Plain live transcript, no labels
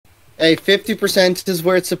Hey, 50% is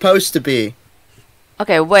where it's supposed to be.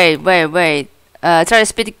 Okay, wait. Try to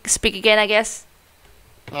speak again, I guess.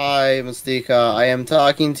 Hi, Mystica. I am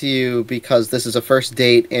talking to you because this is a first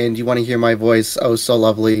date and you want to hear my voice. Oh, so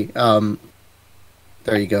lovely.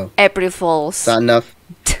 There you go. April Is Fools. that enough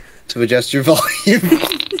to adjust your volume?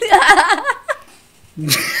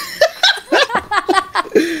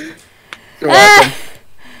 You're welcome.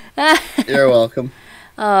 You're welcome.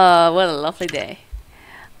 Oh, what a lovely day.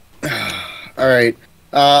 Alright.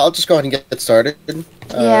 I'll just go ahead and get started. If you want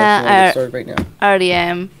to get started right now. I already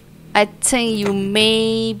am. I think you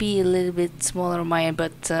may be a little bit smaller on my end,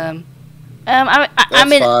 but I That's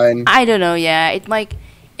mean, fine. I don't know. Yeah,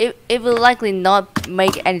 it will likely not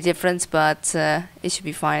make any difference, but it should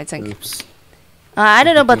be fine. I think. Oops. I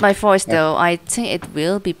don't know about my voice though. I think it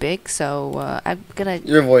will be big, so I'm gonna.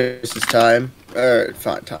 Your voice is time.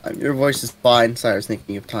 Fine, time. Your voice is fine. Sorry, I was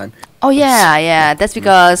thinking of time. Oh yeah. That's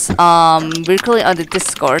because we're currently on the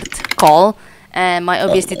Discord call, and my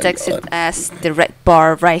OBS detects it as the red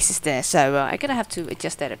bar rises there, so I'm gonna have to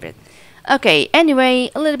adjust that a bit. Okay,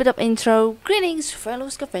 anyway, a little bit of intro. Greetings, fellow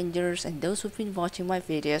scavengers and those who've been watching my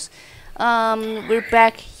videos. We're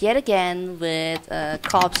back yet again with a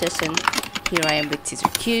co-op session. Here I am with Caesar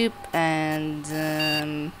Cube and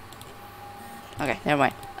okay, never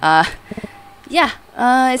mind. Yeah,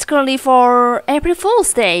 it's currently for April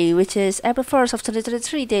Fool's Day, which is April 1st of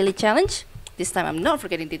 2023 daily challenge. This time I'm not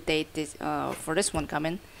forgetting the date for this one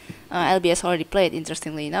coming. LBS already played,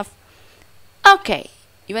 interestingly enough. Okay,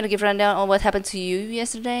 you want to give a rundown on what happened to you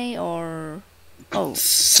yesterday, or... Oh.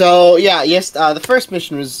 So, yeah, yes, the first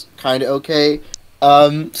mission was kind of okay.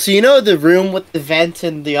 So you know the room with the vent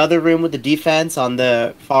and the other room with the defense on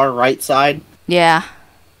the far right side? Yeah.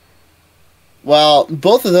 Well,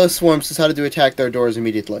 both of those swarms decided to attack their doors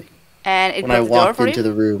immediately. And it when I broke the door walked for into you?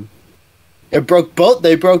 the room. They broke both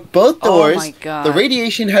doors. Oh my god. The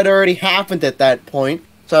radiation had already happened at that point.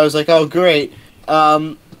 So I was like, oh great.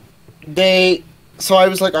 So I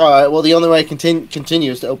was like, alright, well the only way I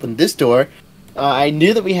continue is to open this door. I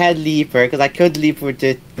knew that we had Leaper, because I could leap with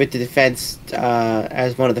the defense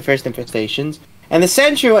as one of the first infestations. And the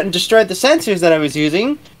sentry went and destroyed the sensors that I was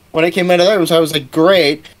using when I came out of the room, so I was like,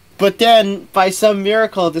 great. But then, by some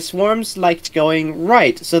miracle, the swarms liked going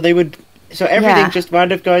right, so everything just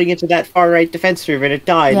wound up going into that far right defense room, and it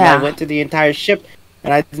died, and I went through the entire ship,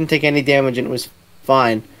 and I didn't take any damage, and it was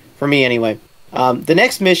fine. For me, anyway. The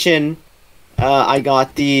next mission, I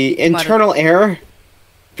got the internal error,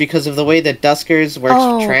 because of the way that Duskers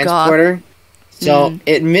works transporter. God. So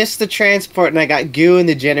it missed the transport and I got goo in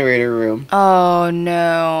the generator room. Oh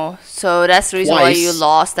no. So that's the reason why you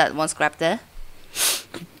lost that one scrap there?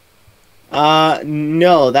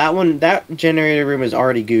 No, that generator room is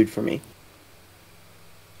already gooed for me.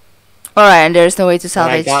 Alright, and there's no way to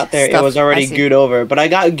salvage when I got there, stuff. It was already gooed over, but I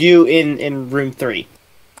got goo in room 3.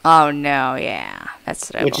 Oh no, yeah. That's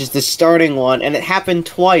terrible. Which is the starting one, and it happened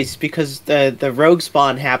twice because the rogue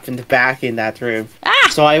spawn happened back in that room. Ah!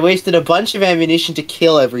 So I wasted a bunch of ammunition to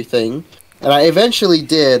kill everything, and I eventually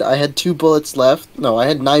did. I had 2 bullets left. No, I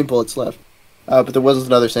had 9 bullets left. But there wasn't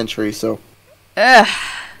another sentry, so... Ugh.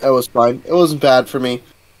 That was fine. It wasn't bad for me.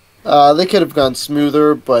 They could have gone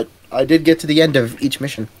smoother, but I did get to the end of each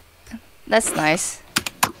mission. That's nice.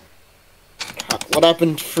 What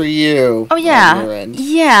happened for you? Oh yeah,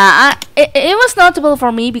 yeah. It was notable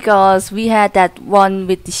for me because we had that one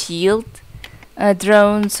with the shield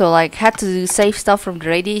drone, so like had to save stuff from the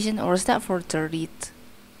radiation. Or is that for 30th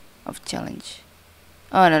of challenge?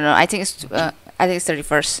 Oh no, I think it's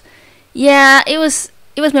 31st. Yeah, it was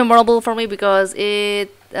memorable for me because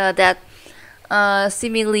that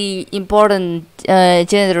seemingly important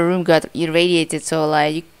generator room got irradiated. So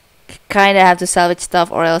like you kind of have to salvage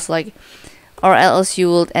stuff, or else you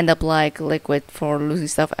would end up like liquid for losing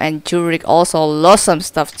stuff. And Jurek also lost some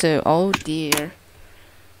stuff too. Oh dear.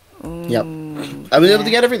 Ooh, yep. I was able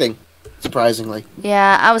to get everything, surprisingly.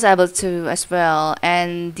 Yeah, I was able to as well.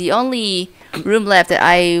 And the only room left that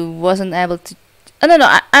I wasn't able to... Oh,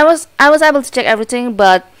 no, I was able to check everything,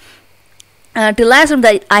 but the last room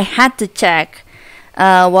that I had to check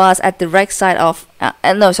was at the right side of...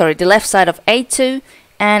 the left side of A2.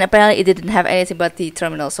 And apparently it didn't have anything but the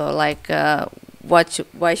terminal, so like, why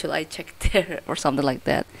should I check there or something like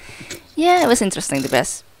that? Yeah, it was interesting, the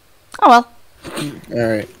best. Oh well.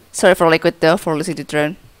 Alright. Sorry for Liquid though, for losing the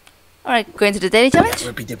drone. Alright, going to the daily challenge?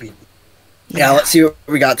 Yeah, let's see what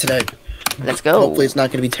we got today. Let's go. Hopefully it's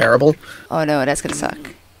not going to be terrible. Oh no, that's gonna suck.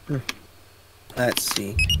 Let's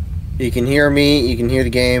see. You can hear me, you can hear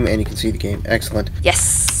the game, and you can see the game. Excellent.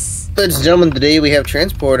 Yes! Ladies and gentlemen, today we have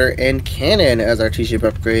Transporter and Cannon as our T-shape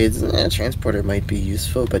upgrades. Transporter might be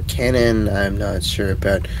useful, but Cannon, I'm not sure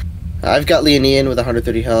about. I've got Leonian with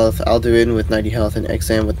 130 health, Alduin with 90 health, and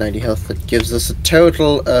Exam with 90 health. That gives us a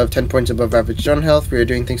total of 10 points above average drone health. We are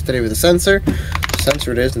doing things today with a sensor.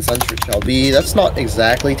 Sensor it is, and sensor it shall be. That's not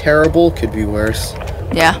exactly terrible. Could be worse.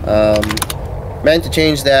 Yeah. Meant to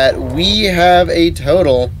change that. We have a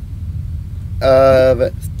total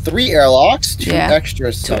of 3 airlocks, 2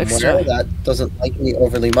 extras somewhere. Extra. That doesn't like me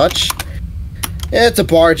overly much. It's a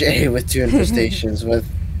barge A with 2 infestations.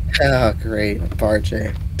 Oh, great. Barge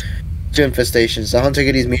A. 2 infestations. The Hunter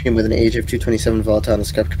Giddy's medium with an age of 227 volatile and a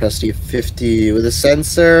scrap capacity of 50 with a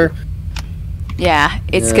sensor. Yeah,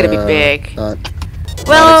 it's gonna be big. Not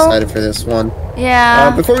excited for this one.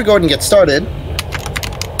 Yeah. Before we go ahead and get started.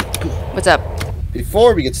 What's up?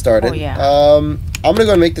 Before we get started, I'm gonna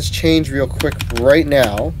go and make this change real quick right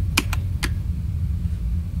now.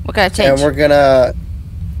 What kind of change? And we're gonna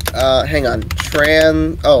hang on.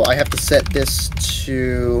 I have to set this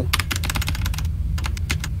to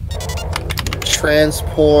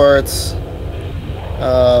transports.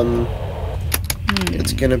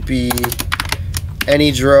 It's gonna be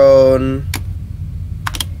any drone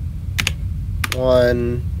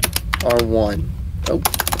 1 R1. Oh,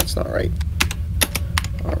 that's not right.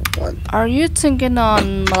 R1. Are you thinking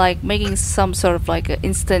on like making some sort of like an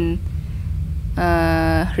instant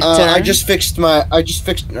return? I just fixed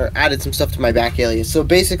or added some stuff to my back alias. So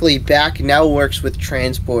basically, back now works with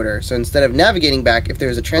transporter. So instead of navigating back, if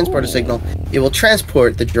there's a transporter signal, it will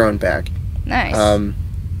transport the drone back. Nice.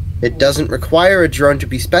 It doesn't require a drone to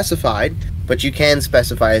be specified, but you can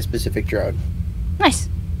specify a specific drone. Nice.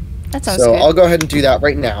 That sounds good. So I'll go ahead and do that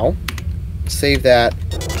right now. Save that.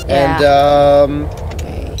 Yeah. And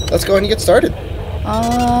let's go ahead and get started.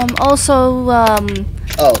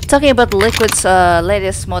 Talking about Liquid's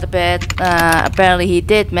latest motorbed, apparently he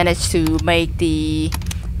did manage to make the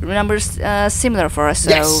numbers similar for us. So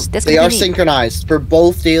yes, that's they are synchronized for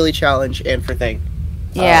both daily challenge and for thing.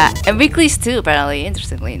 Yeah, and weeklies too. Apparently,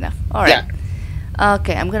 interestingly enough. All right. Yeah.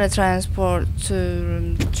 Okay, I'm gonna transport to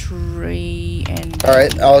room 3 and. All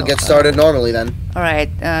right, I'll get started normally then. All right,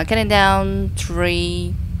 counting down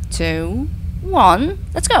 3, 2, 1.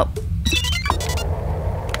 Let's go.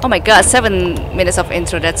 Oh my God, 7 minutes of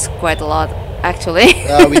intro. That's quite a lot, actually.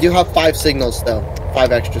 We do have 5 signals though.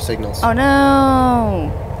 5 extra signals. Oh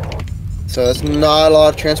no. So that's not a lot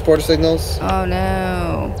of transporter signals. Oh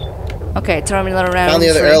no. Okay, terminal around. Found the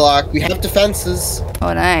other airlock. We have defenses.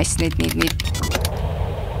 Oh nice, neat.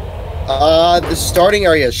 The starting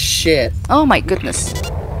area is shit. Oh my goodness.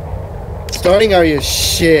 Starting area is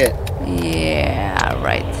shit. Yeah,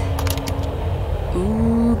 right.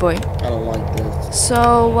 Ooh boy. I don't like this.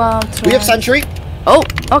 So, we have sentry. Oh,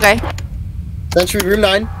 okay. Sentry room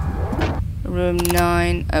 9. Room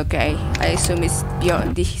 9. Okay. I assume it's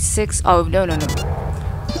beyond the 6. Oh no.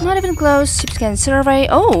 Not even close. Ship scan survey.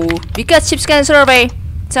 Oh, we got ship scan survey.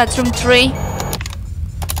 That's room 3.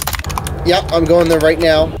 Yep, I'm going there right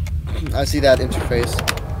now. I see that interface.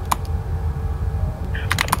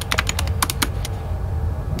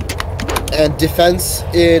 And defense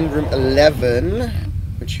in room 11,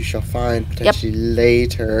 which you shall find potentially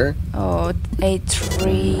later. Oh,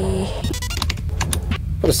 A3.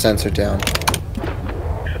 Put a sensor down.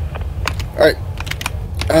 Alright.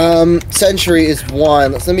 Sentry is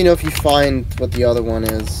 1. Let me know if you find what the other one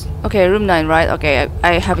is. Okay, room 9, right? Okay,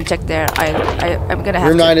 I haven't checked there. I'm gonna have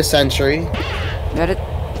room 9 is sentry. Got it.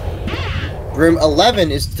 Room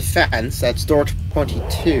 11 is defense. That's door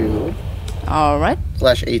 22. Alright. /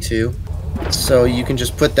 A2. So you can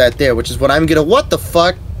just put that there, which is what I'm gonna. What the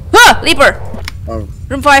fuck? Ah! Leaper! Oh.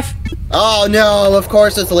 Room 5. Oh no, of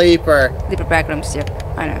course it's Leaper. Leaper backrooms, yep.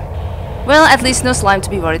 I know. Well, at least no slime to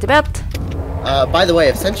be worried about. By the way,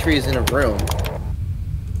 if Sentry is in a room...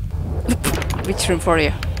 Which room for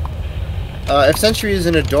you? If Sentry is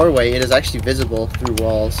in a doorway, it is actually visible through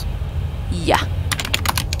walls. Yeah.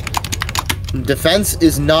 Defense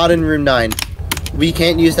is not in room 9. We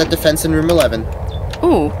can't use that defense in room 11.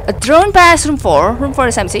 Ooh, a drone pass room 4. Room 4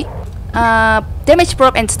 is empty. Damage,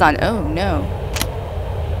 proc, and stun. Oh no.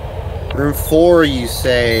 Room 4, you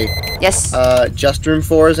say? Yes. Just room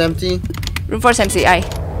 4 is empty? Room 4 is empty,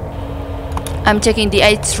 I'm checking the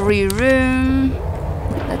A3 room.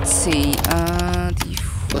 Let's see.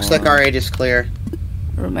 D4. Looks like R8 is clear.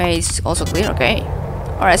 Room A is also clear, okay.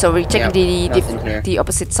 Alright, so we're checking the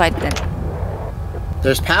opposite side then.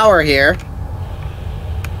 There's power here.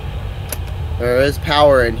 There is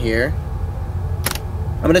power in here.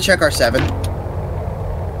 I'm gonna check R7.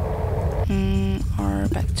 R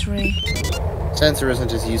back 3. Sensor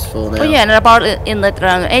isn't as useful now. Oh yeah, and about inlet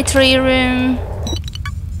around A3 room.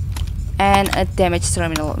 And a damage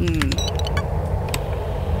terminal. D14,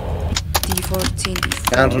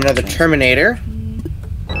 D14. Found another Terminator.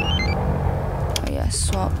 Oh yeah,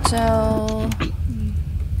 swap cell.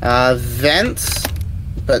 Vents,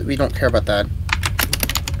 but we don't care about that.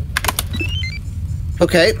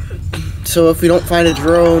 Okay, so if we don't find a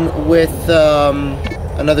drone with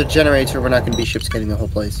another generator, we're not going to be ship scanning the whole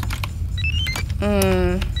place.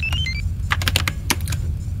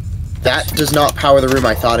 That does not power the room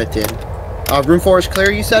I thought it did. Room 4 is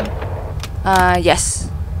clear, you said? Yes.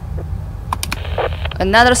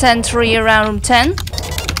 Another sentry around room 10.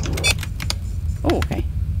 Oh, okay.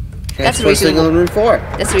 That's the reason. Signal in room 4.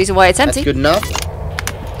 That's the reason why it's empty. That's good enough.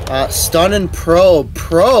 Stun and probe.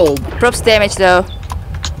 Probe's damage though.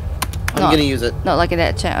 I'm gonna use it. Not like in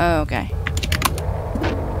that chat. Oh, okay.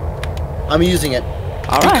 I'm using it.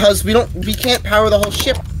 Alright. Because we can't power the whole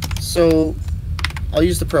ship. So I'll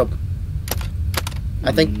use the probe.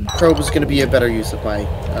 I think probe is gonna be a better use of my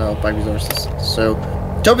resources. So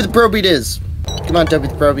Toby the Probe it is. Come on, Toby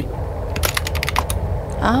the Probe.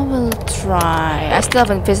 I will try. I still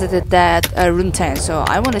haven't visited that room 10, so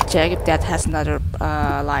I want to check if that has another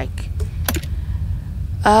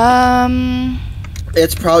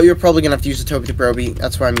It's probably you're probably gonna have to use the Toby the Probe.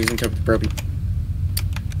 That's why I'm using Toby the Probe.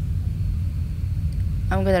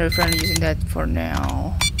 I'm gonna refrain using that for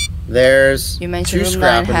now. There's You mentioned two room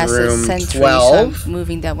scrap 9 in has a room sentry, 12. so I'm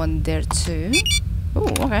moving that one there too. Oh,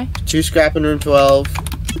 okay. 2 scrap in room 12.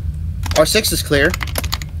 R6 is clear.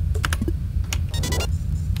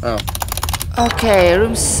 Oh. Okay,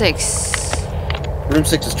 room 6. Room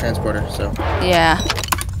 6 is transporter, so. Yeah,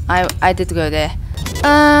 I did go there.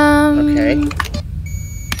 Okay.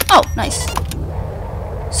 Oh, nice.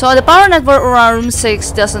 So the power network around room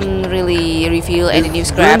 6 doesn't really reveal any new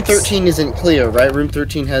scraps. Room 13 isn't clear, right? Room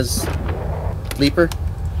 13 has Leaper.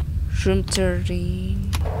 Room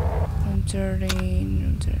 13. Room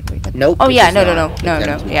 13. Wait, nope. Oh yeah, no,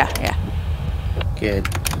 yeah. Good.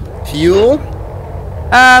 Fuel.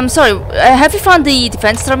 Sorry. Have you found the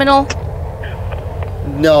defense terminal?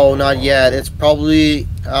 No, not yet. It's probably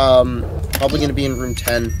gonna be in room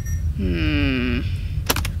 10.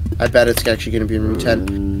 I bet it's actually gonna be in room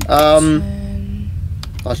 10.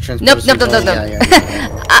 Lost transport. Nope. Yeah.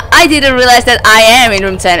 I didn't realize that I am in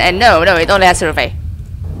room 10, and no, it only has survey.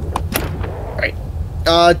 Right.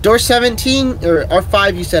 Door 17 or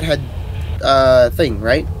R5 you said had thing,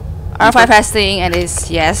 right? R5 has thing and is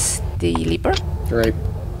the Leaper. Right.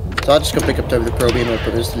 So I'll just go pick up Toby the Probe and we'll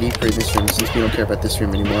put this Leaper in this room since we don't care about this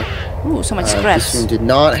room anymore. Ooh, so much scraps. This room did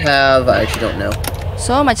not have. I actually don't know.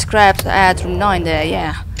 So much scraps at room 9 there.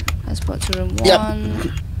 Yeah. Let's put to room 1. Yep.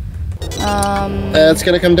 It's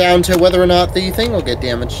gonna come down to whether or not the thing will get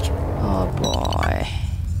damaged. Oh boy.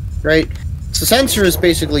 Right. So sensor is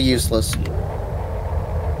basically useless.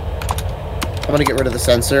 I'm gonna get rid of the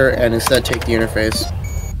sensor and instead take the interface.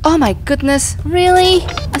 Oh my goodness, really?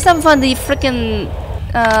 I still haven't found the freaking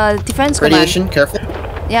defense Radiation, command. careful.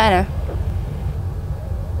 Yeah, I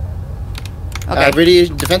know. Okay.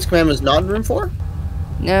 Radiation defense command was not in room 4?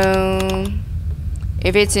 No.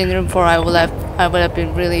 If it's in room 4, I would have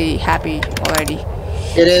been really happy already.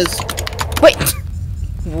 It is. Wait.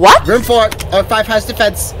 What? Room 4. R5 has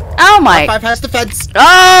defense. Oh my. R5 has defense. Oh.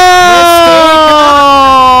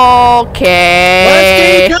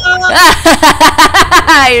 Okay.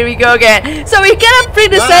 Here we go again. So we cannot bring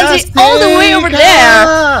the sentry all the way over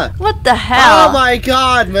there. What the hell? Oh my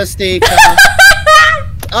god, Mystica.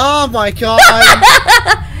 Oh my god.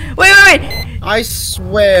 Wait. I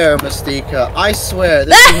swear, Mystica. I swear.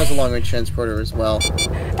 This thing has a long-range transporter as well.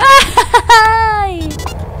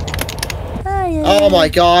 Oh my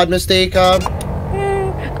god, Mystica.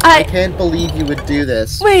 I can't believe you would do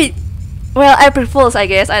this. Wait. Well, April Fools, I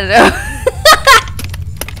guess. I don't know.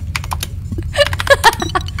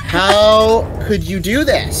 How could you do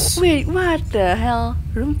this? Wait, what the hell?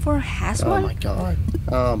 Room 4 has one? Oh my god.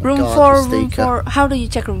 Oh my room god, 4, room 4. How do you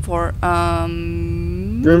check room 4?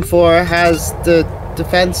 Room 4 has the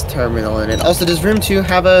defense terminal in it. Also, does room 2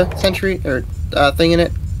 have a sentry or thing in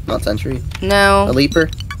it? Not sentry. No. A leaper?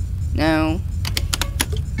 No.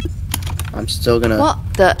 I'm still gonna. What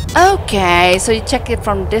the? Okay, so you check it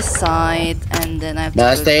from this side, and then I have to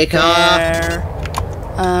go there.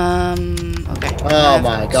 Okay. Oh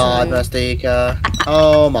my god, Mystica.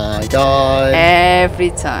 Oh my god.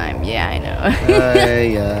 Every time, yeah, I know.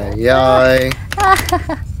 Ay.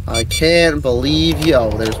 I can't believe you.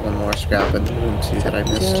 Oh, there's one more scrap in room 2 that I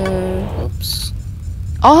missed. Oops.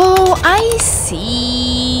 Oh, I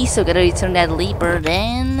see. So gotta return that leaper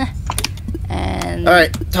then. And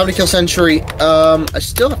Alright, time to kill Sentry. I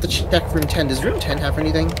still have to check room 10. Does room 10 have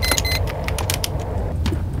anything?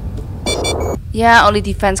 Yeah, only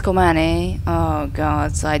defense command, eh? Oh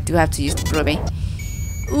god, so I do have to use the probe.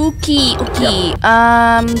 Okay.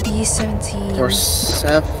 D17. Door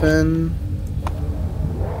 7.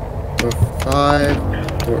 Door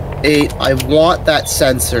 5. Door 8. I want that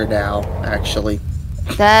sensor now, actually.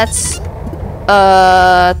 That's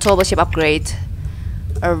turbo ship upgrade.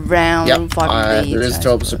 Around room 5. There is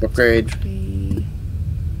turbo ship upgrade.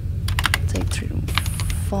 Take 3 room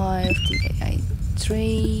 5.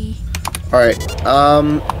 D3. Alright,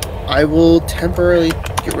 I will temporarily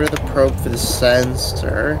get rid of the probe for the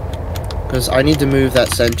sensor, because I need to move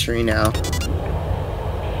that sentry now.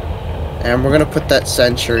 And we're gonna put that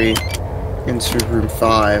sentry into room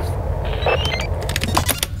 5.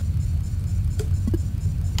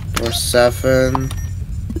 Door 7,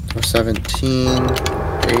 door 17,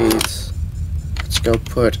 8. Let's go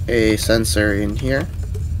put a sensor in here,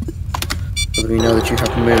 so that we know that you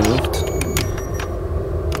have moved.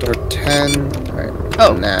 Door 10. Alright.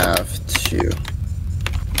 Oh. Nav 2.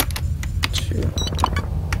 2.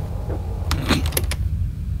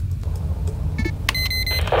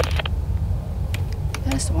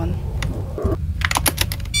 That's the one.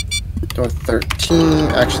 Door 13.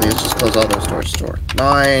 Actually, let's just close all those doors. Door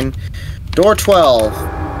 9. Door 12.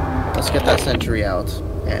 Let's get that sentry out.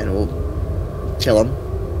 And we'll kill him.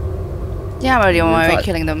 Yeah, I'm already on my way 5.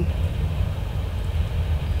 killing them.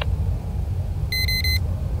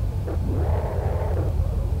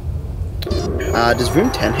 Does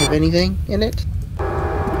room 10 have anything in it?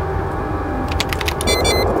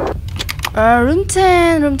 Room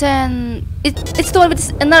 10. It's the one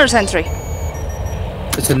with another sentry.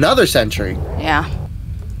 It's another sentry. Yeah.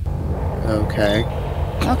 Okay.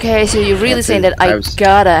 Okay, so you're really That's saying it. that I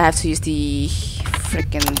gotta have to use the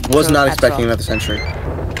freaking. Was not probe expecting after another sentry.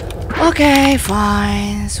 all. Okay,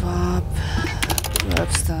 fine. Swap.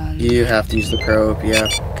 Probe's done. You have to use the probe, yeah.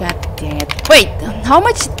 God dang it. Wait, how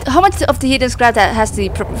much of the hidden scrap that has the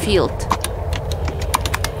proper field?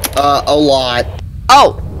 A lot.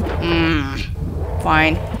 Oh!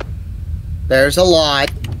 Fine. There's a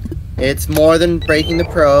lot. It's more than breaking the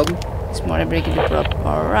probe. It's more than breaking the probe.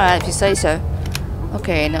 Alright, if you say so.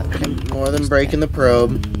 Okay, not gonna. More than breaking the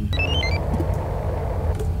probe.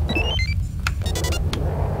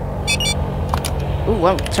 Ooh,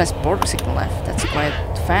 one transport signal left. That's quite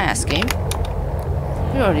fast, game.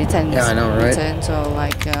 We're already 10 minutes. Yeah, I know, right? Turn, so,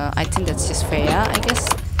 like, I think that's just fair, I guess.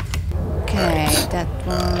 Okay, that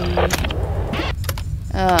one.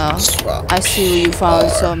 Oh, Swap. I see you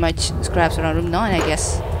found so much scraps around room 9, I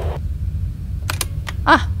guess.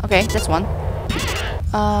 Ah, okay, that's one.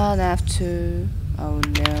 Nav 2. Oh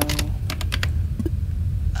no.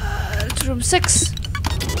 It's room 6.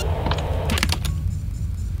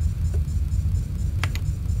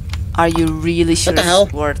 Are you really sure What the hell?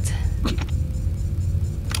 it's worth?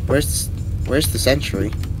 Where's the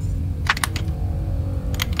sentry?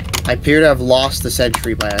 I appear to have lost the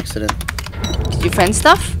sentry by accident. Did you find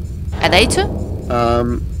stuff? At A2?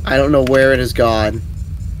 I don't know where it has gone.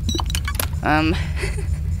 And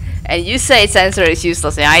you say sensor is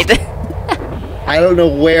useless, right? I don't know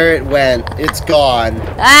where it went. It's gone.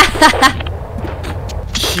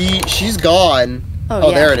 She's gone. Oh,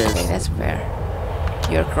 yeah, there it is. okay, that's fair.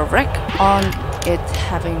 You're correct on it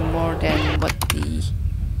having more than what the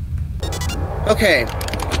Okay.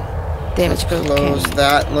 damage Let's per close can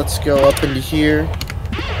that. Let's go up into here.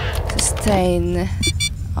 sustain.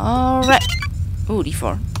 Alright. Ooh,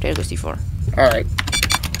 D4. There goes D4. Alright.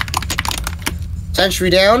 Sentry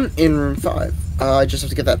down in room 5. I just have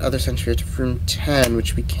to get that other sentry to room 10,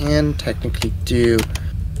 which we can technically do.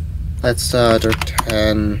 That's door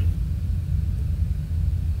 10.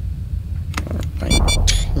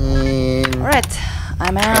 19. Alright.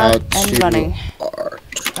 I'm out and to running. R.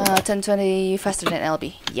 1020 faster than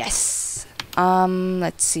LB. Yes.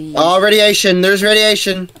 Let's see. Oh, radiation. There's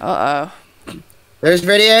radiation. Uh-oh. There's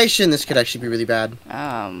radiation. This could actually be really bad.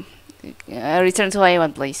 Return to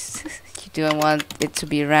A1, please. You don't want it to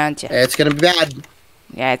be around you. It's gonna be bad.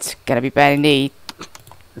 Yeah, it's gonna be bad indeed.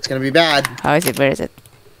 It's gonna be bad. How is it? Where is it?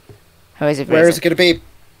 How is it? Where is it gonna be?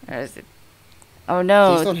 Where is it? Oh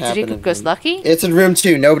no, Please don't did happen you in goes room- lucky? It's in room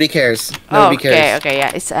 2. Nobody cares. Nobody cares. Okay,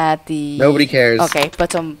 yeah, it's at the... Nobody cares. Okay,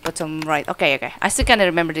 bottom right. Okay. I still kind of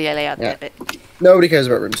remember the layout. Yeah. Bit. Nobody cares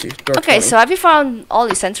about room 2. Door Okay, 20. so have you found all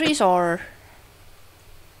the sentries or...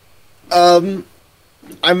 I'm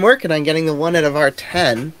working on getting the one out of our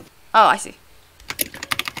 10. Oh, I see.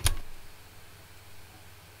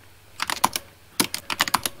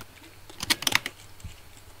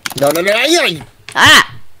 No.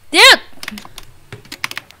 Ah! Dude!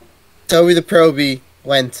 Toby the Proby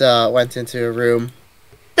went into a room.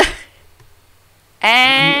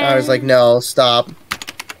 And I was like, no, stop.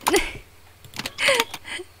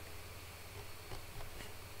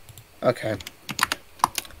 Okay.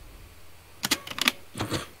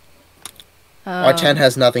 R10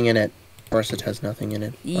 has nothing in it. Of course it has nothing in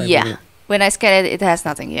it. Why yeah. would it? When I scanned it, it has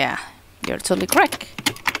nothing. Yeah. You're totally correct.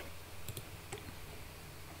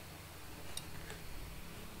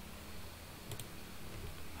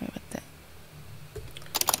 Wait, what the?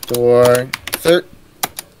 Door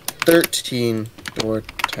 13. Door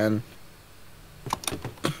 10.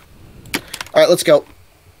 Alright, let's go.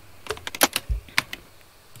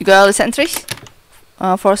 You got all the sentries?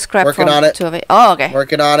 For scrap Working from on it. 2 of it. Oh, okay.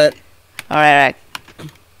 Working on it. Alright.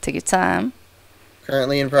 Take your time.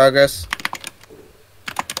 Currently in progress.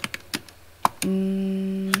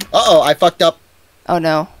 Mm. Uh-oh, I fucked up. Oh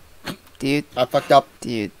no. Dude. I fucked up.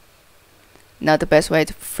 Dude. Not the best way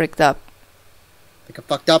to freak up. I think I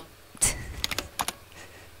fucked up.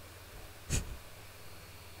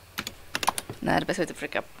 Not the best way to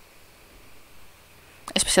freak up.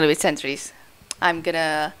 Especially with sentries. I'm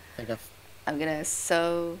gonna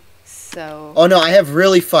so. Oh no, I have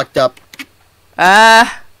really fucked up.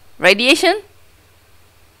 Radiation?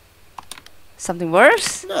 Something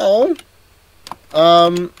worse? No.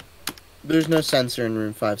 There's no sensor in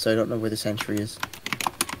room 5, so I don't know where the sentry is.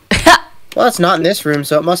 Well, it's not in this room,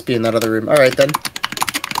 so it must be in that other room. Alright then.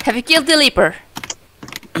 Have you killed the leaper?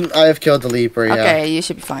 I have killed the leaper, yeah. Okay, you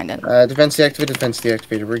should be fine then. Defense deactivated, defense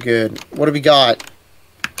deactivated. We're good. What do we got?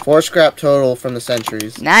 4 scrap total from the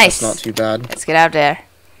sentries. Nice. That's not too bad. Let's get out there.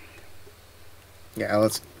 Yeah,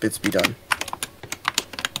 let's be done.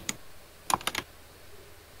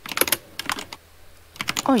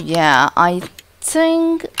 Oh yeah, I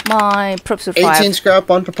think my prop survive. 18 scrap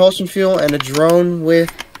on propulsion fuel and a drone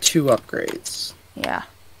with 2 upgrades. Yeah.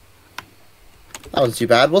 That wasn't too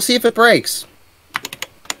bad. We'll see if it breaks.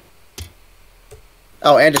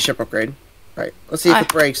 Oh, and a ship upgrade. Right. Let's see if it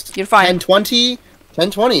breaks. You're fine. 1020.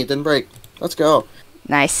 1020. It didn't break. Let's go.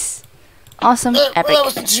 Nice. Awesome. Epic. That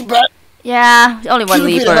wasn't too bad. Yeah, only one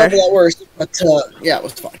Could've been a hell of leaper. a lot worse, but yeah, it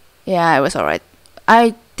was fine. Yeah, it was alright.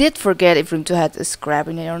 I did forget if room 2 had a scrap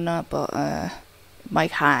in it or not, but it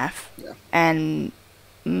might have. Yeah. And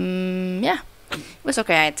yeah, it was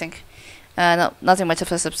okay, I think. No, nothing much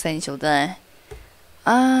of a substantial there.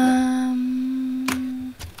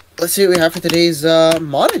 Let's see what we have for today's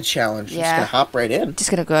modded challenge. Yeah. Just gonna hop right in.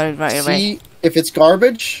 Just gonna go right away. See if it's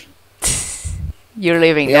garbage. You're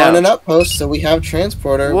leaving We on now. an outpost, so we have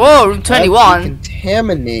transporter. Whoa, room 21.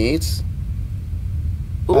 Contaminate.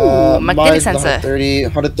 Ooh, magnetic mine's sensor. 130,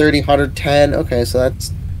 130, 110. Okay, so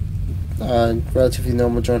that's relatively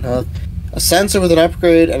normal drone health. A sensor with an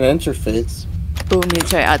upgrade and an interface. Boom,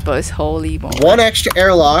 military outpost. Holy moly. 1 extra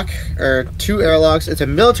airlock, or 2 airlocks. It's a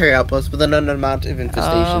military outpost with an unknown amount of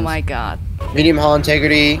infestations. Oh my god. Medium hull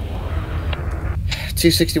integrity.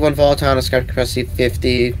 261 volatile, a scrap capacity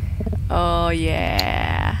 50. Oh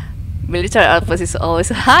yeah. Military outpost is always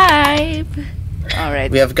hype.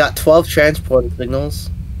 Alright. We have got 12 transporter signals.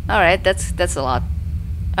 Alright, that's a lot.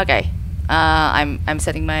 Okay. I'm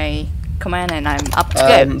setting my command and I'm up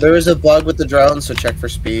to go. There is a bug with the drone, so check for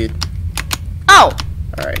speed. Oh!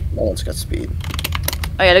 Alright, no one's got speed.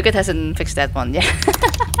 Oh yeah, Lucas hasn't fixed that one, yeah.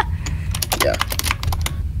 Yeah.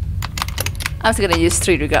 I'm still gonna use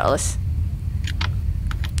 3 regardless.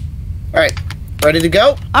 Alright, ready to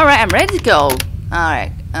go? Alright, I'm ready to go.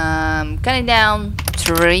 Alright. Counting down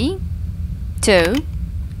 3, 2,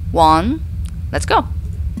 1. Let's go.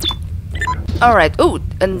 Alright, ooh,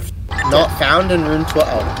 and Not found in room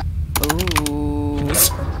 12. ooh,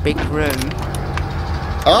 big room.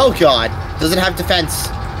 Oh god, does it have defense?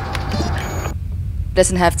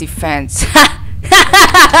 Doesn't have defense.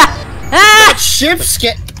 Ships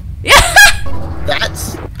get.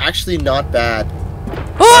 That's actually not bad.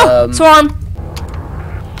 Ooh, swarm.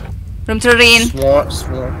 Room 13.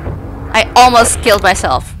 Swarm. I almost killed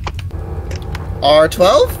myself.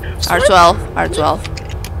 R12? R12, R12.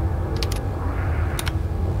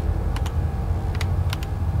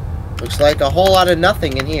 Looks like a whole lot of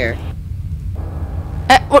nothing in here.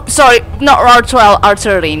 Sorry, not R12,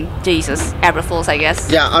 R13. Jesus, April Fools, I guess.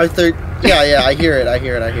 Yeah, R3. Yeah, I hear it.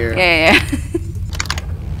 Yeah.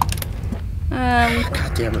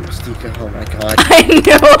 God damn it, Mystica. Oh my god. I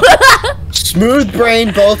know. Smooth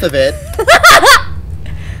brain, both of it.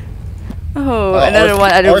 Oh, another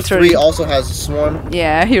one. I don't R3 also has a swarm.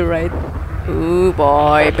 Yeah, you're right. Ooh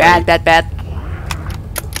boy, bad.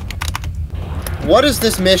 What is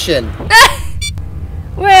this mission?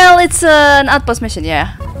 Well, it's an outpost mission,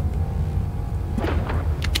 yeah.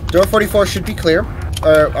 Door 44 should be clear.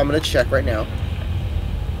 Or I'm gonna check right now.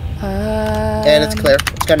 And it's clear.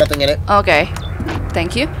 It's got nothing in it. Okay.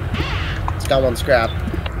 Thank you. It's got 1 scrap.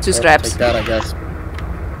 2 scraps. Take that, I guess.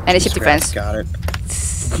 And a 2 ship scraps, defense. Got it.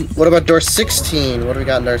 What about door 16? What do we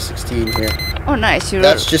got in door 16 here? Oh, nice.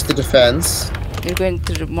 That's just the defense. You're going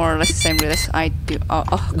to do more or less the same route as I do.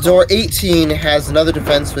 Oh, Door 18 has another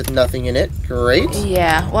defense with nothing in it. Great.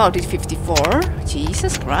 yeah. Wow, did 54?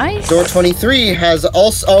 Jesus Christ. Door 23 has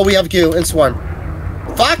also... Oh, we have goo and swarm.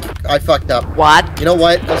 Fuck! I fucked up. What? You know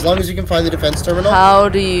what? As long as you can find the defense terminal. How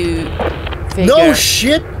do you figure? No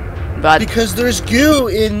shit! But Because there's goo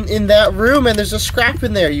in that room and there's a scrap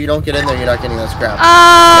in there. You don't get in there, you're not getting that scrap.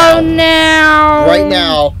 oh no! Right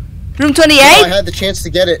now. Room No, 28. I had the chance to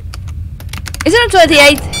get it. Is it room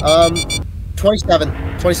 28?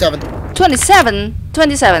 27. 27. 27.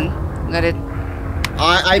 27. Got it.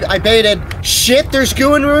 I baited. Shit, there's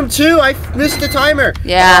goo in room 2. I missed the timer.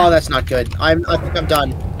 Yeah. Oh, that's not good. I think I'm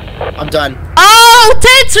done. I'm done. Oh,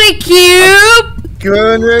 Tetris cube.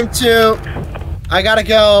 Goo in room 2. I gotta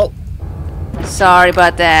go. Sorry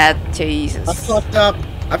about that. Jesus. I fucked up.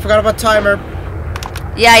 I forgot about timer.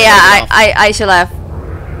 Yeah. I should have.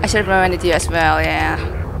 I should have reminded you as well. Yeah.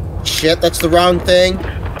 Shit, that's the wrong thing.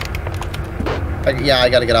 Yeah, I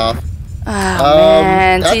gotta get off. Oh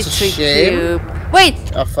man, that's a T3 shame. cube. Wait.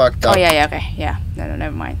 I fucked up. Oh yeah, okay, yeah. No,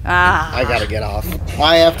 never mind. Ah. I gotta get off.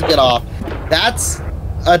 I have to get off. That's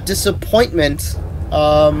a disappointment.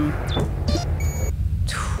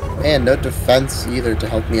 Man, no defense either to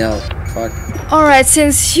help me out. Fuck. All right,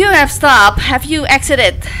 since you have stopped, have you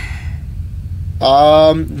exited?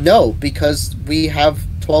 No, because we have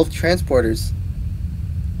 12 transporters.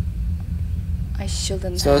 I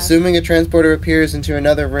shouldn't. So have. assuming a transporter appears into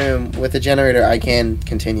another room with a generator, I can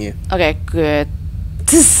continue. Okay, good.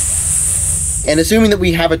 And assuming that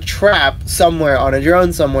we have a trap somewhere on a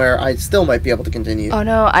drone somewhere, I still might be able to continue. Oh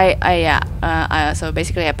no, so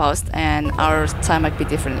basically I paused and our time might be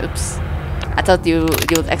different. Oops. I thought you'd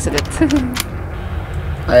exit it.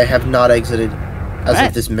 I have not exited as Alright.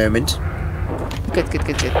 of this moment. Good.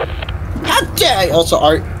 How dare I? Also,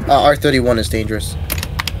 R31 is dangerous.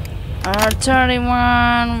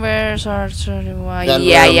 R31, where's R31? That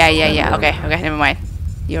Yeah. room. Okay, never mind.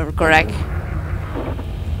 You're correct.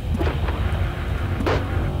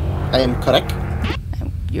 I am correct.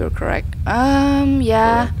 You're correct.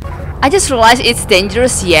 Yeah. I just realized it's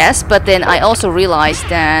dangerous, yes, but then I also realized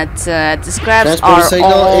that the scraps Transporter are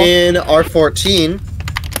signal all... in R14.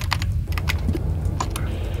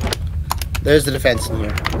 There's the defense in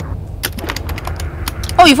here.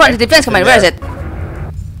 Oh, you found the defense command. Where is it?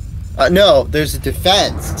 No, there's a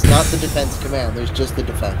defense. It's not the defense command. There's just the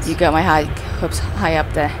defense. You got my hopes high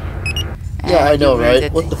up there. Yeah, I know, you right? ruined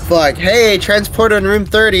it. What the fuck? Hey, transporter in room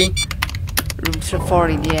 30. Room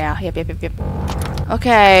 40, yeah. Yep.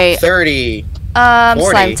 Okay. 30. 40.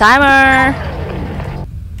 Slime timer.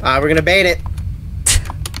 We're gonna bait it.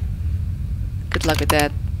 Good luck with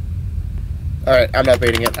that. Alright, I'm not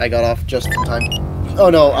baiting it. I got off just in time. Oh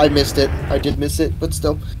no, I missed it. I did miss it, but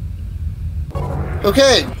still.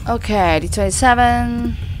 Okay. Okay,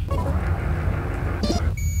 D27.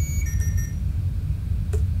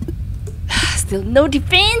 Still no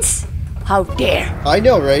defense? How dare? I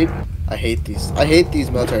know, right? I hate these. I hate these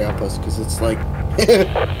military outposts because it's like,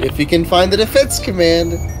 if you can find the defense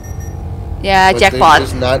command. Yeah, but jackpot.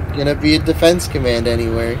 There's not gonna be a defense command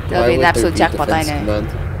anywhere. There'll Why be an would there absolute be a jackpot, I defense know.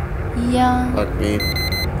 command? Yeah. Fuck me.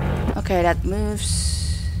 Okay, that moves.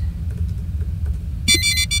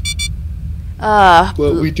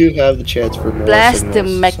 Well, we do have the chance for more Blast the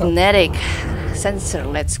signals, so. magnetic sensor.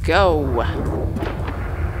 Let's go.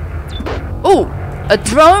 Oh, a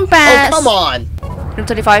drone pass. Oh, come on! Room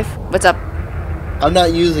 25. What's up? I'm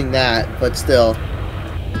not using that, but still.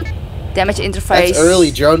 Damage interface. That's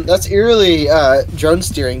early drone. That's early drone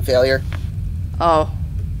steering failure. Oh,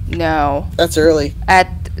 no. That's early. At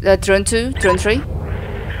drone 2, drone 3.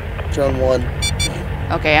 Drone 1.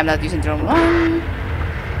 Okay, I'm not using drone 1.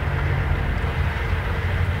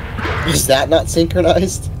 Is that not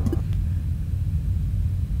synchronized?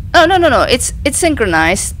 Oh no. It's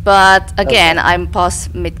synchronized, but again, Okay. I'm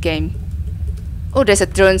past mid game. Oh, there's a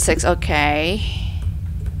drone 6. Okay.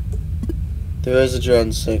 There is a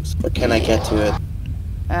drone 6, but can I get to it?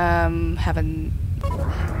 Haven't.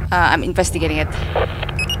 I'm investigating it.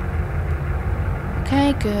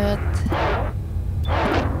 Okay, good.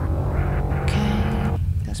 Okay,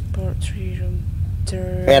 that's port 3 room 3.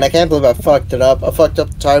 Man, I can't believe I fucked it up. I fucked up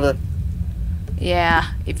the timer. Yeah,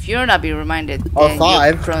 if you're not being reminded, Or then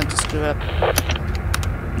 5. you're prone to screw up.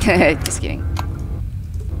 Just kidding.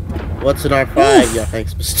 What's in R5? Oof. Yeah,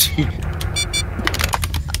 thanks, Mr.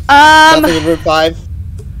 Um, Nothing in room 5?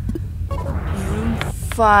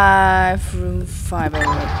 5, room 5.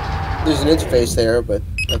 There's an interface there, but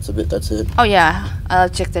that's it. Oh yeah, I'll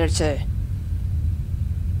check there too.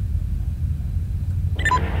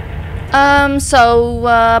 So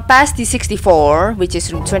past the 64, which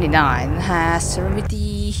is room 29, has a room with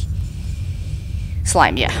the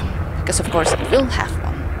slime, yeah. Because of course it will have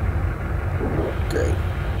one. Great.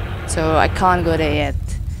 So I can't go there yet.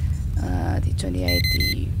 The 28,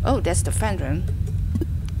 the... Oh, that's the fan room.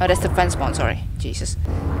 Oh, that's the fan spawn, sorry. Jesus.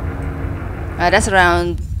 That's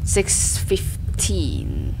around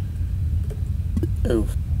 6:15. Oh.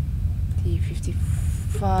 The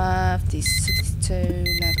 55, the 62,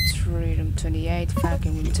 left 3, room 28,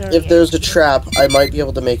 vacuum room 30. If there's a trap, I might be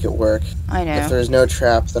able to make it work. I know. If there's no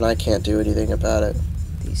trap, then I can't do anything about it.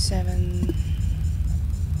 The 7.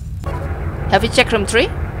 Have you checked room 3?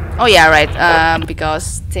 Oh yeah, right.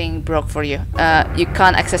 Because thing broke for you. You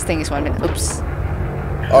can't access things 1 minute. Oops.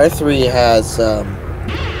 R3 has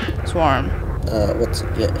Swarm. what's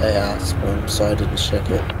it? Yeah, Swarm, so I didn't check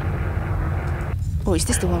it. Oh, is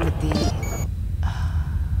this the one with the...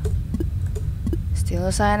 Still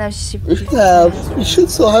a sign of ship... We should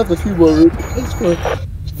still have a few more rooms.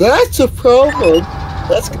 That's a problem!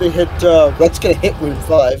 That's gonna hit room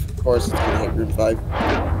 5. Of course it's gonna hit room 5.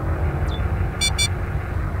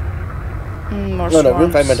 More No,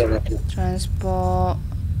 room 5 swarms. might not. Transport...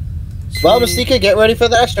 Well, three- Mystica, get ready for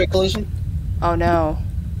the asteroid collision. Oh no.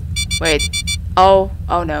 Wait. Oh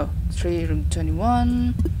no. 3, room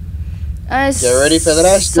 21. Get ready for that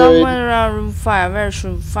asteroid. Somewhere around room 5. Where's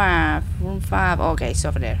room 5? Room 5. Okay, it's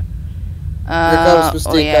over there. comes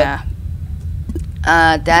Mystica. Oh yeah.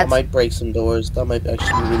 That That might break some doors. That might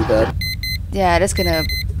actually be really bad. yeah,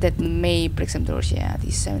 that may break some doors. Yeah,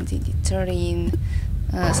 the 17, the 13.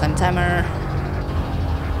 Slime timer.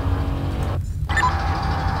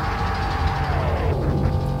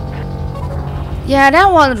 Yeah,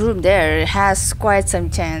 that one room there has quite some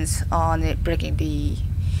chance on it breaking the...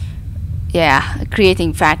 Yeah,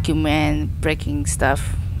 creating vacuum and breaking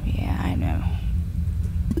stuff. Yeah, I know.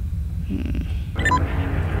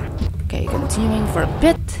 Okay, continuing for a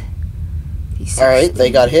bit. Alright, they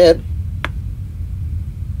got hit.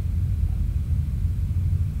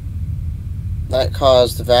 That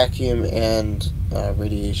caused vacuum and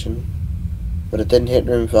radiation. But it didn't hit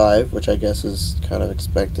room 5, which I guess is kind of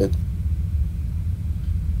expected.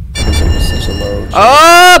 Because it was such a low...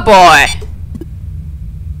 Oh boy!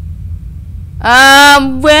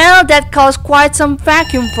 Well, that caused quite some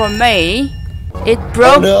vacuum for me. It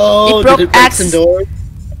broke. Oh no! It broke Did it break access. some doors?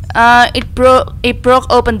 It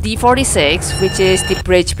broke open D46, which is the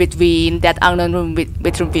bridge between that unknown room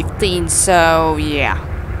with room 15. So yeah.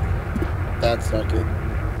 That's not good.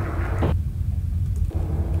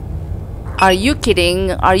 Are you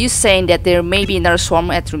kidding? Are you saying that there may be another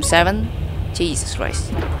swarm at room 7? Jesus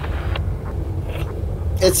Christ.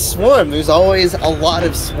 It's Swarm. There's always a lot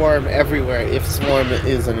of Swarm everywhere if Swarm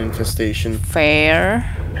is an infestation. Fair.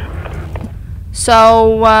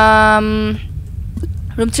 So,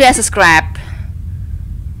 room 3 has a scrap.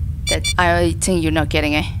 That I think you're not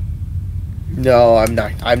getting, eh? No, I'm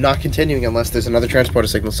not. I'm not continuing unless there's another transporter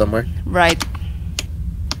signal somewhere. Right.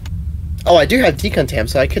 Oh, I do have decontam,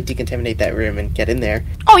 so I could decontaminate that room and get in there.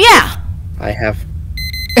 Oh yeah! I have.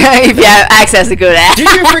 If you have access to good at. Did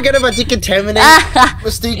you forget about decontaminate,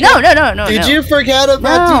 Mystique? No. Did you forget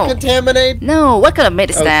about No. decontaminate? No, what kind of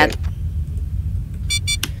mate is that?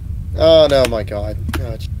 Oh no, my God.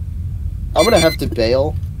 I'm gonna have to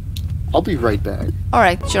bail. I'll be right back.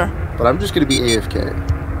 Alright, sure. But I'm just gonna be AFK.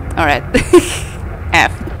 Alright.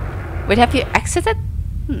 F. Wait, have you exited?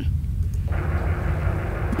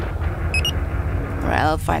 Alright,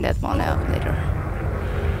 I'll find that one out later.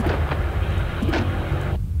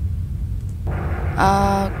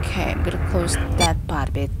 Okay, I'm gonna close that part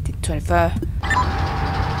a bit. The 24.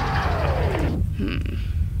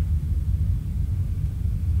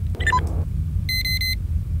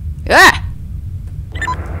 Ah!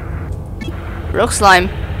 Rock slime.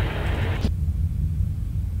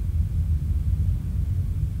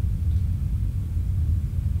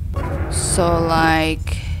 So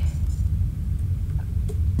like...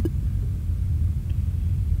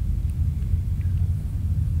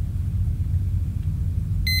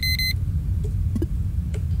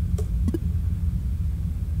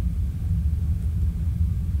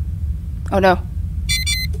 Oh no.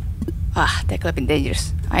 Ah, that could have been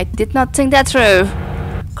dangerous. I did not think that through.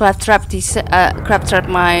 Crab trapped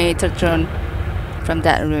my third drone from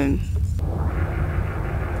that room.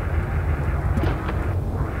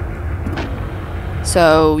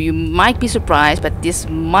 So you might be surprised, but this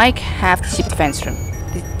might have the ship defense room.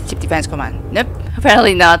 The ship defense command. Nope,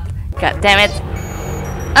 apparently not. God damn it.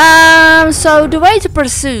 So the way to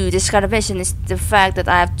pursue this kind of mission is the fact that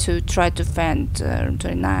I have to try to find room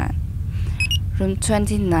 29. Room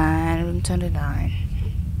 29, room 29.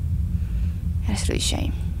 That's really a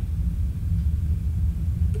shame.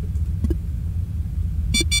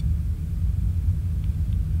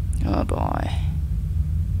 Oh boy.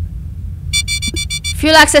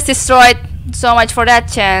 Fuel access destroyed. So much for that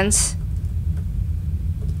chance.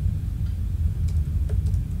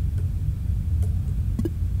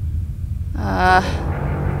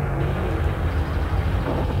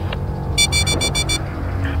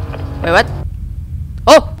 Wait, what?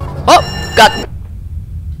 Oh! Oh! God!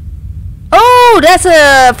 Oh! That's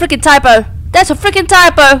a freaking typo! That's a freaking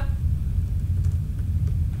typo!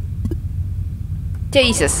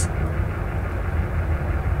 Jesus.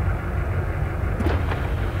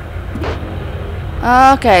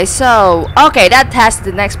 Okay, so... Okay, that has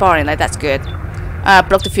the next power inlet. That's good.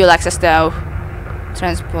 Block the fuel access though.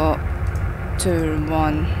 Transport to room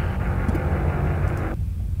 1.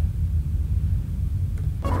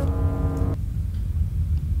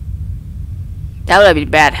 That would have been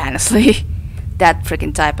bad, honestly. That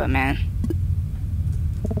freaking typo, man.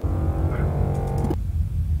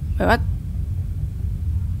 Wait, what?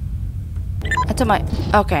 I thought my...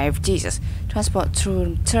 Okay, Jesus. Transport to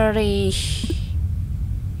room 30.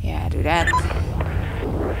 Yeah, do that.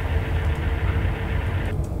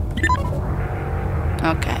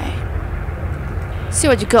 Okay. See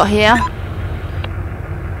what you got here.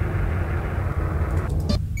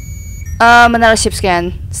 Another ship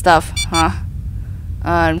scan stuff, huh?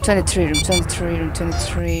 Room 23, room 23, room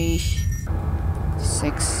 23.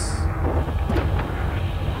 6.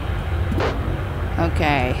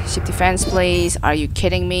 Okay, ship defense, please. Are you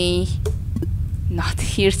kidding me? Not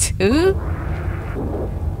here too?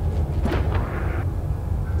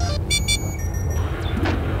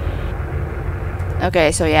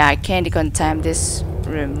 Okay, so yeah, I can't decontam this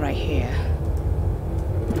room right here.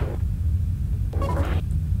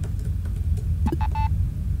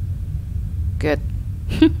 Good.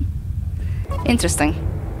 Interesting.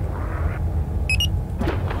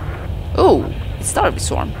 Oh, it started with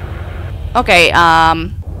swarm. Okay,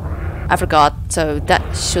 I forgot, so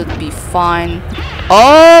that should be fine.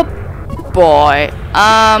 Oh boy.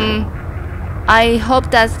 I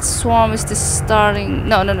hope that swarm is the starting.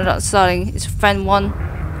 No, not starting. It's fan 1.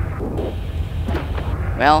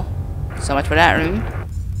 Well, so much for that room.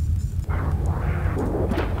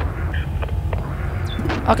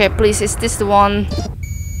 Okay, please, is this the one?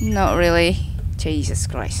 Not really. Jesus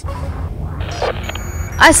Christ.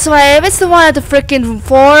 I swear, if it's the one at the freaking room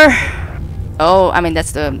 4. Oh, I mean,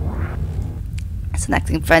 that's an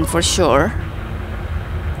acting fan for sure.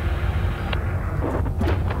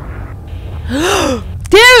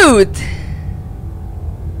 Dude!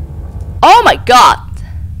 Oh my god!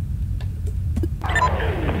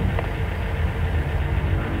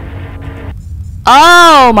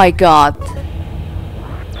 Oh my god!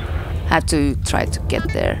 Had to try to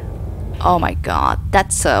get there. Oh my god,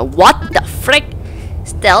 that's a what the frick?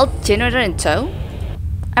 Stealth generator in tow?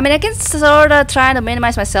 I mean, I can sorta try to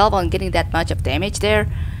minimize myself on getting that much of damage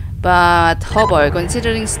there, but oh boy,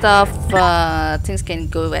 considering stuff, things can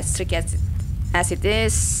go as tricky as it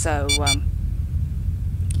is. So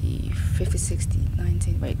 50, 60,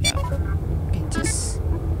 19. Wait, no, I can just.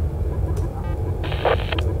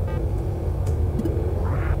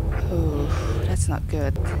 Oh, that's not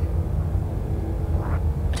good.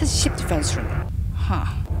 What is ship defense room? Huh.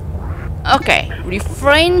 Okay,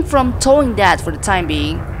 refrain from towing that for the time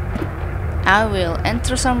being. I will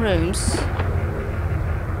enter some rooms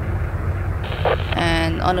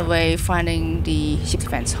and on the way finding the ship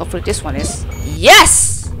defense. Hopefully this one is.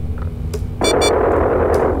 Yes!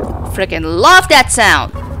 Freaking love that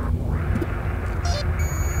sound.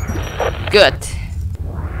 Good.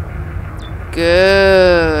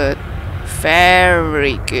 Good.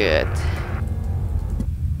 Very good.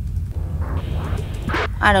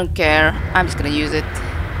 I don't care. I'm just gonna use it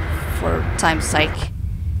for time's sake.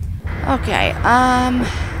 Okay,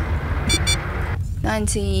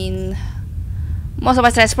 19. Most of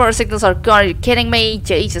my transport signals are gone. Are you kidding me?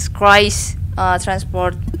 Jesus Christ.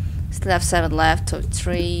 Transport. Still have 7 left, so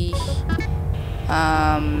 3.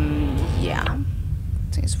 Yeah. I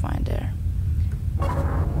think it's fine there.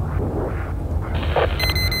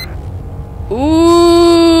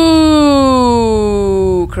 Ooh,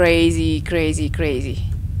 crazy, crazy, crazy.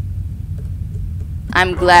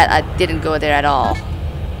 I'm glad I didn't go there at all.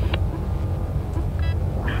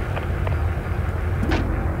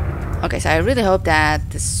 Okay, so I really hope that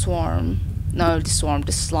the slime.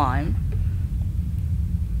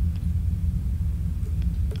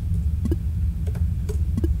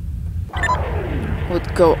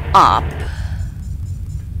 would go up.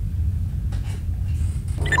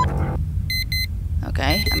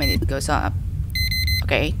 Okay, I mean it goes up.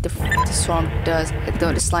 Okay, the swarm does,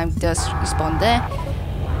 the slime does respawn there.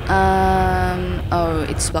 Oh,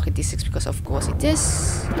 it's blocking D6 because of course it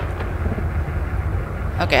is.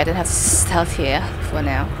 Okay, I don't have stealth here for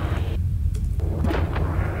now.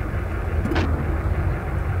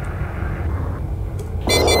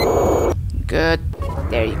 Good.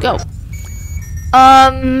 There you go.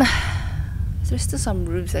 There's still some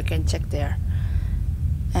rooms I can check there.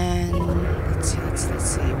 And let's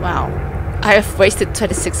see. Wow. I have wasted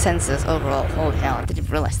 26 senses overall. Holy hell, I didn't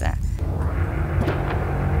realize that.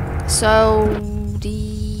 So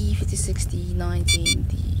the 56, the 19,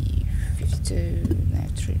 the 52, now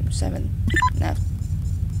 3, 7. Now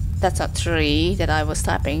that's not 3 that I was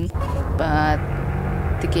typing, but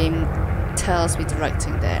the game tells me the right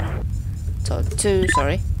thing there. So 2,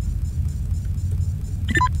 sorry.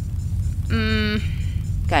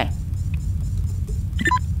 Okay.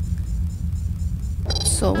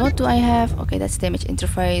 So what do I have? Okay, that's the image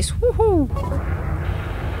interface. Woohoo!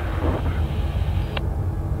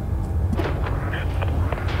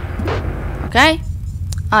 Okay.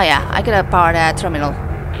 Oh yeah, I gotta power that terminal.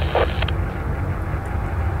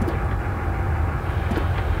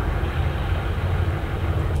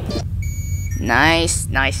 Nice,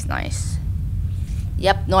 nice, nice.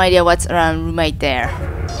 Yep, no idea what's around roommate there.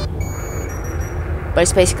 But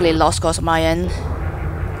it's basically a lost cause of my end.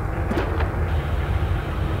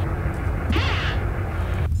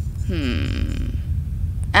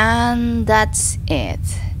 And that's it.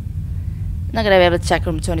 Not gonna be able to check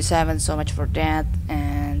room 27, so much for that,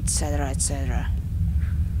 and etc, etc.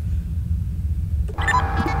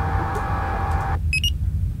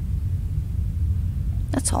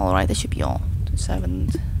 That's alright, that should be all. 27.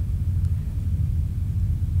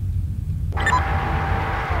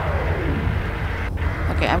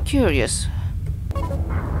 Okay, I'm curious.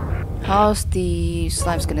 How's the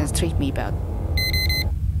slime's gonna treat me about?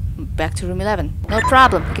 Back to room 11. No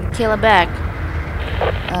problem, we can kill him back.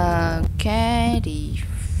 Okay, the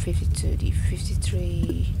 52, the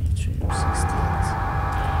 53, the 16.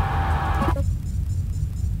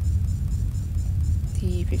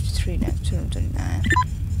 The 53, now to room 29.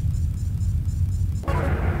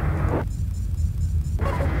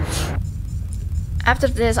 After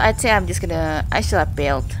this, I'd say I'm just gonna... I still have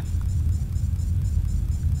build.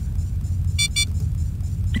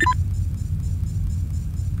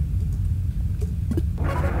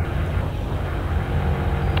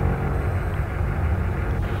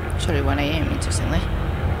 Sorry, 1 AM, interestingly.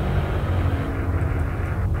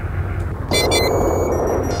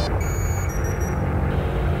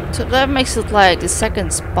 So that makes it like the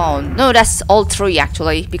second spawn. No, that's all 3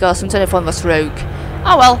 actually, because room 24 was rogue.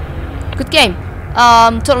 Oh well, good game.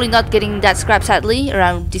 Totally not getting that scrap sadly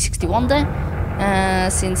around D61 there,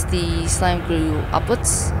 since the slime grew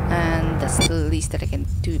upwards, and that's the least that I can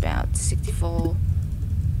do about 64.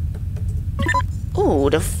 Oh,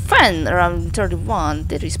 the friend around 31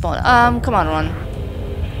 did respawn. Come on, run.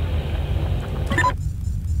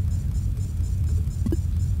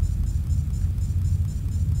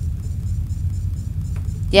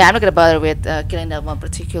 Yeah, I'm not gonna bother with killing that one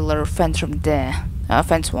particular fence from there,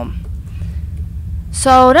 fence one.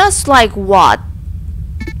 So that's like what?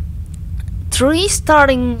 3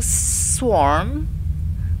 starting swarm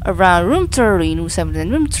around room 30, room 7,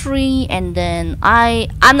 and room 3, and then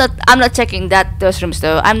I'm not checking those rooms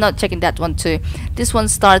though. I'm not checking that one too. This one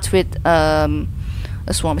starts with a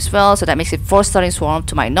swarm as well, so that makes it 4 starting swarm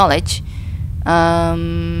to my knowledge.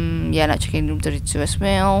 Yeah, not checking room 32 as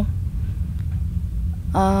well.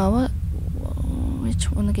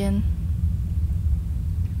 Which one again?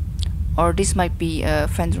 Or this might be a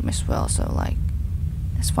friend room as well, so like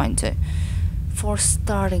that's fine too. 4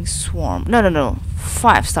 starting swarm. No.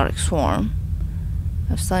 5 starting swarm.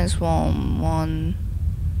 5 starting swarm. 1.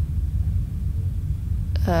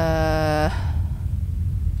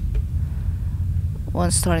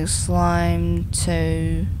 1 starting slime.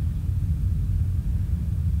 2.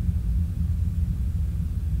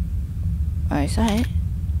 Oh, is that it?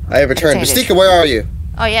 I have returned. Mystica, where are you?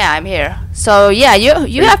 Oh yeah, I'm here. So yeah,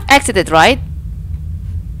 you have exited, right?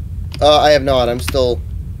 I have not. I'm still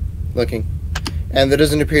looking. And there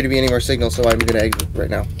doesn't appear to be any more signal, so I'm gonna exit right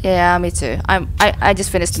now. Yeah, me too. I just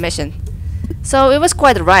finished the mission. So it was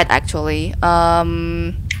quite a ride actually.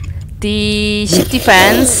 The ship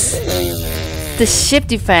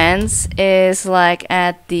defense is like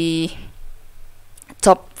at the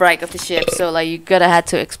top right of the ship. So like you gotta have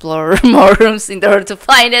to explore more rooms in order to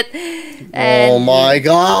find it. And Oh my oh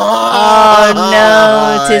god!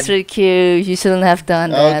 no, Tister Q, you shouldn't have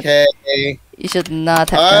done that. Okay. You should not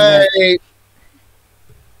have done that. Alright.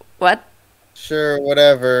 What? Sure,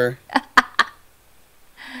 whatever.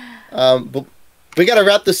 But we gotta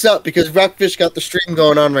wrap this up because Rockfish got the stream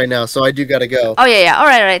going on right now, so I do gotta go. Oh yeah. All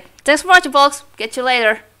right. Thanks for watching, folks. Get you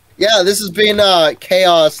later. Yeah, this has been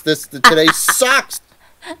chaos. Today sucks.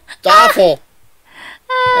 It's awful.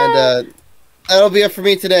 And that'll be it for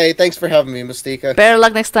me today. Thanks for having me, Mystica. Better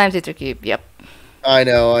luck next time, Tister Q. Yep. I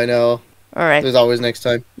know. All right. There's always next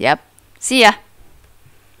time. Yep. See ya.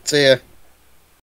 See ya.